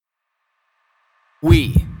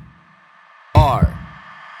We are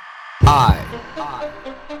I.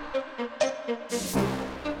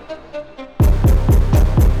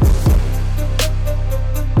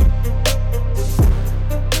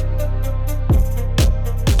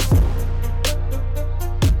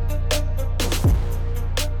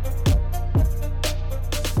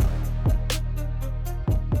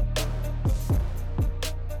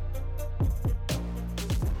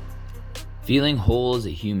 Feeling whole as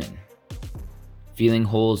a human. Feeling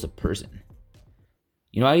whole as a person.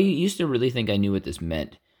 I used to really think I knew what this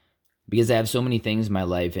meant because I have so many things in my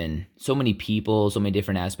life and so many people, so many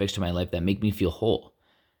different aspects to my life that make me feel whole.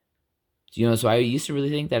 So I used to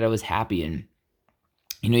really think that I was happy, and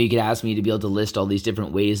you could ask me to be able to list all these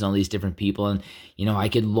different ways and all these different people, and I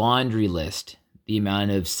could laundry list the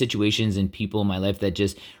amount of situations and people in my life that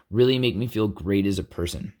just really make me feel great as a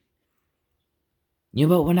person.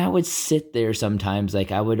 But when I would sit there sometimes,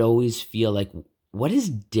 I would always feel like, what is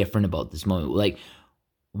different about this moment?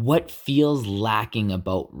 What feels lacking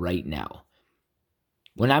about right now?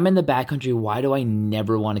 When I'm in the backcountry, why do I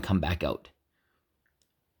never want to come back out?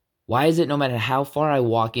 Why is it no matter how far I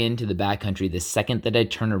walk into the backcountry, the second that I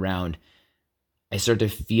turn around, I start to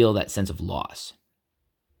feel that sense of loss?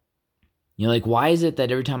 Why is it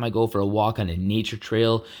that every time I go for a walk on a nature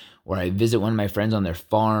trail, or I visit one of my friends on their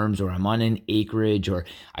farms, or I'm on an acreage, or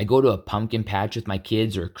I go to a pumpkin patch with my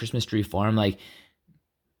kids or a Christmas tree farm,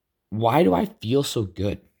 why do I feel so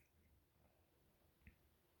good?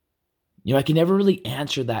 I can never really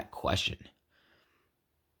answer that question.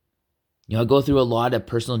 I go through a lot of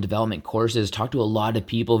personal development courses, talk to a lot of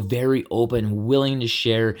people, very open, willing to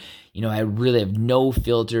share. I really have no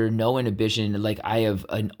filter, no inhibition. I have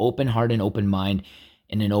an open heart and open mind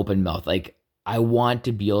and an open mouth. I want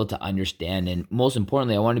to be able to understand, and most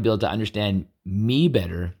importantly, I want to be able to understand me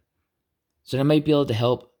better so that I might be able to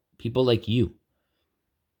help people like you.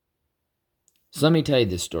 So let me tell you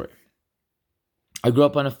this story. I grew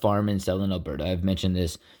up on a farm in Southern Alberta. I've mentioned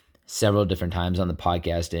this several different times on the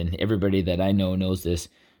podcast, and everybody that I know knows this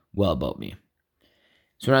well about me.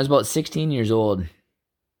 So when I was about 16 years old,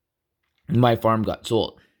 my farm got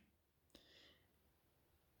sold.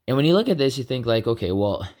 And when you look at this, you think okay,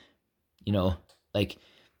 well,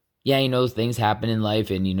 things happen in life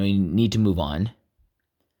and, you need to move on.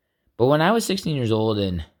 But when I was 16 years old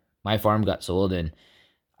and my farm got sold, and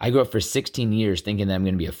I grew up for 16 years thinking that I'm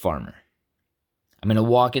going to be a farmer. I'm going to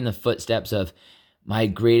walk in the footsteps of my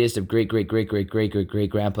greatest of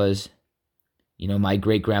great-great-great-great-great-great-grandpas. My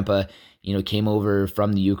great-grandpa, came over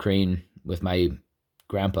from the Ukraine with my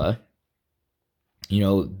grandpa.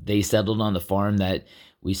 They settled on the farm that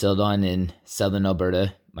we settled on in Southern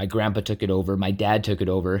Alberta. My grandpa took it over. My dad took it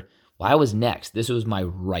over. Well, I was next. This was my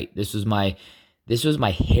right. This was my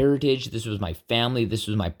heritage. This was my family. This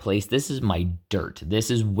was my place. This is my dirt. This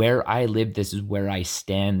is where I live. This is where I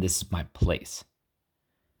stand. This is my place.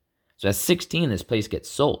 So at 16, this place gets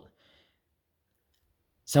sold.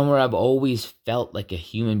 Somewhere I've always felt like a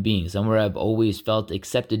human being. Somewhere I've always felt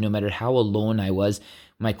accepted no matter how alone I was.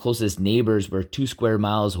 My closest neighbors were 2 square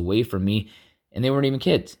miles away from me, and they weren't even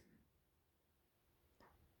kids.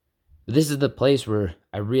 But this is the place where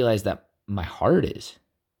I realized that my heart is,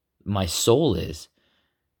 my soul is,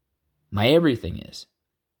 my everything is.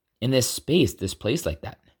 In this space, this place like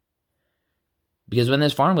that. Because when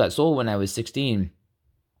this farm got sold when I was 16,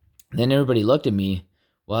 then everybody looked at me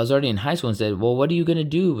while I was already in high school and said, well, what are you going to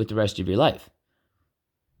do with the rest of your life?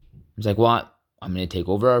 I was like, well, I'm going to take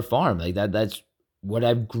over our farm. That's what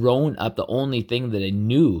I've grown up. The only thing that I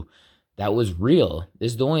knew that was real.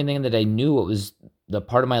 This is the only thing that I knew what was the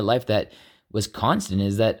part of my life that was constant,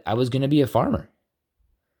 is that I was going to be a farmer.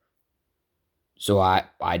 So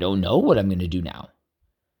I don't know what I'm going to do now.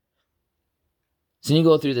 So you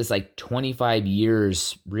go through this 25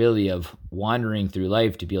 years really of wandering through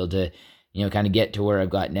life to be able to, kind of get to where I've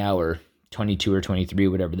got now, or 22 or 23,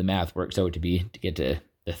 whatever the math works out to be, to get to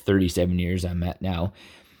the 37 years I'm at now,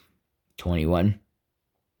 21.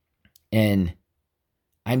 And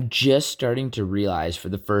I'm just starting to realize for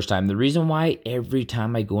the first time, the reason why every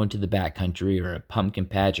time I go into the backcountry or a pumpkin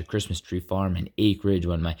patch, a Christmas tree farm, an acreage,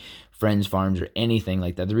 one of my friends' farms or anything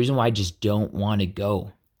like that, the reason why I just don't want to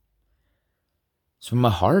go. It's where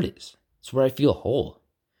my heart is. It's where I feel whole.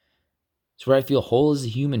 It's where I feel whole as a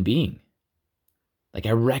human being.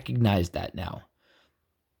 I recognize that now.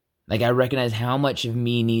 I recognize how much of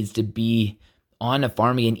me needs to be on a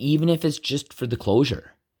farm again, even if it's just for the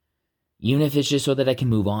closure. Even if it's just so that I can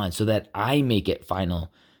move on, so that I make it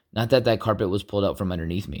final. Not that that carpet was pulled out from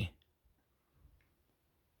underneath me.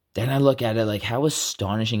 Then I look at it how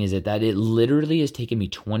astonishing is it that it literally has taken me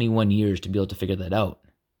 21 years to be able to figure that out.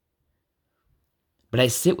 But I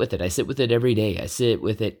sit with it. I sit with it every day. I sit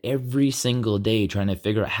with it every single day, trying to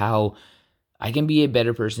figure out how I can be a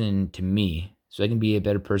better person to me, so I can be a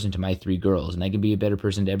better person to my 3 girls, and I can be a better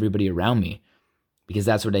person to everybody around me, because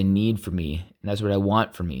that's what I need for me, and that's what I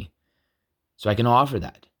want for me. So I can offer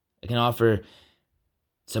that. I can offer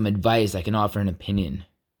some advice. I can offer an opinion.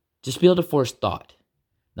 Just be able to force thought.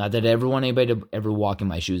 Not that I ever want anybody to ever walk in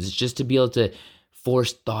my shoes. It's just to be able to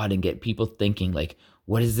force thought and get people thinking, like,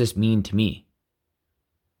 what does this mean to me?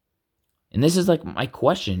 And this is like my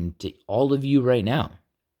question to all of you right now.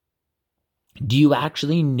 Do you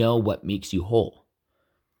actually know what makes you whole?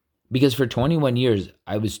 Because for 21 years,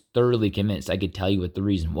 I was thoroughly convinced I could tell you what the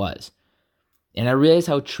reason was. And I realized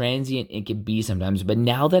how transient it could be sometimes. But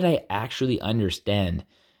now that I actually understand,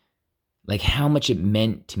 like, how much it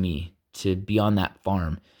meant to me to be on that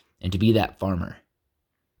farm and to be that farmer,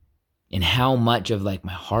 and how much of like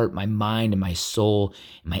my heart, my mind, and my soul,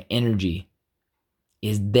 and my energy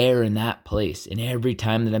is there in that place. And every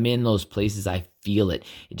time that I'm in those places, I feel it.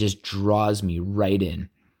 It just draws me right in.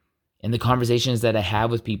 And the conversations that I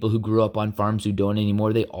have with people who grew up on farms who don't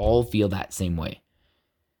anymore, they all feel that same way.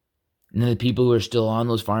 And then the people who are still on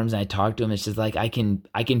those farms, and I talk to them, it's just like I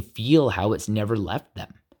can feel how it's never left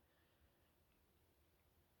them.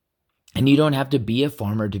 And you don't have to be a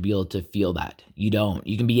farmer to be able to feel that. You don't.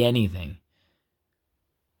 You can be anything.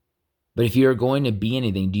 But if you're going to be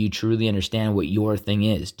anything, do you truly understand what your thing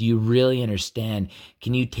is? Do you really understand?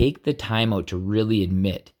 Can you take the time out to really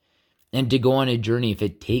admit and to go on a journey if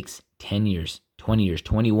it takes 10 years, 20 years,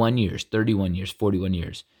 21 years, 31 years, 41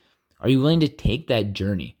 years? Are you willing to take that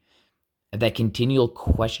journey, that continual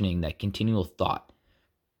questioning, that continual thought?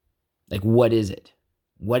 Like, what is it?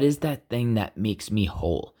 What is that thing that makes me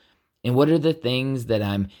whole? And what are the things that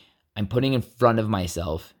I'm putting in front of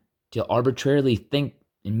myself to arbitrarily think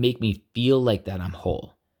and make me feel like that I'm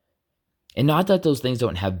whole? And not that those things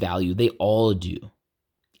don't have value. They all do.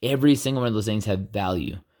 Every single one of those things have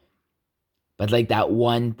value. But like that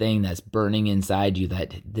one thing that's burning inside you,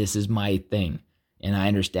 that this is my thing, and I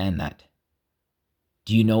understand that.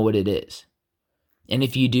 Do you know what it is? And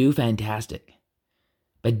if you do, fantastic.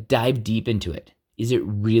 But dive deep into it. Is it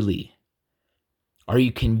really? Are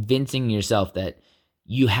you convincing yourself that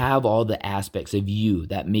you have all the aspects of you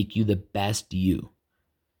that make you the best you?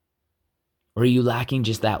 Or are you lacking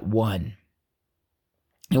just that one?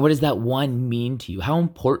 And what does that one mean to you? How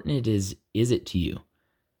important is it to you?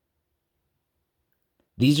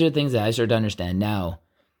 These are the things that I start to understand now,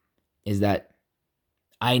 is that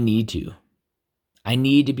I need to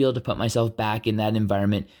be able to put myself back in that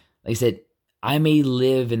environment. Like I said, I may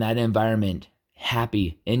live in that environment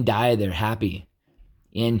happy and die there happy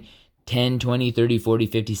in 10, 20, 30, 40,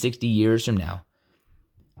 50, 60 years from now.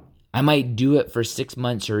 I might do it for 6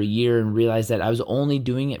 months or a year and realize that I was only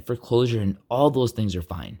doing it for closure, and all those things are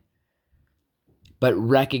fine. But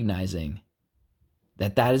recognizing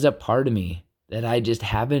that that is a part of me that I just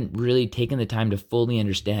haven't really taken the time to fully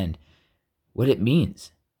understand what it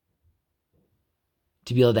means.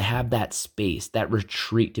 To be able to have that space, that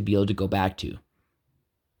retreat to be able to go back to.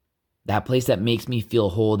 That place that makes me feel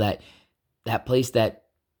whole, that place that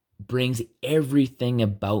brings everything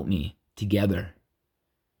about me together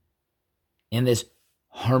in this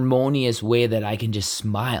harmonious way that I can just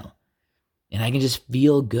smile and I can just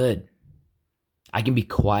feel good. I can be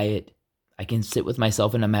quiet. I can sit with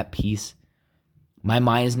myself and I'm at peace. My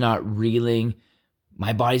mind's not reeling.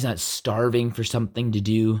 My body's not starving for something to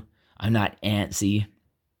do. I'm not antsy.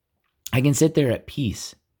 I can sit there at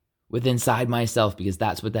peace with inside myself, because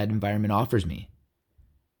that's what that environment offers me.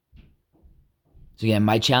 So again,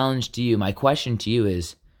 my challenge to you, my question to you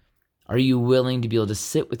is, are you willing to be able to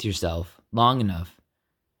sit with yourself long enough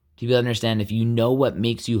to be able to understand if you know what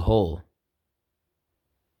makes you whole?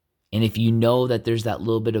 And if you know that there's that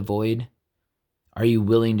little bit of void, are you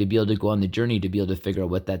willing to be able to go on the journey to be able to figure out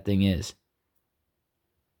what that thing is?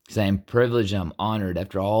 Because I am privileged and I'm honored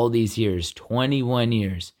after all these years, 21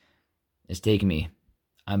 years it's taken me.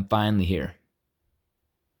 I'm finally here.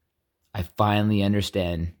 I finally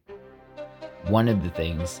understand one of the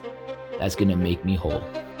things that's going to make me whole.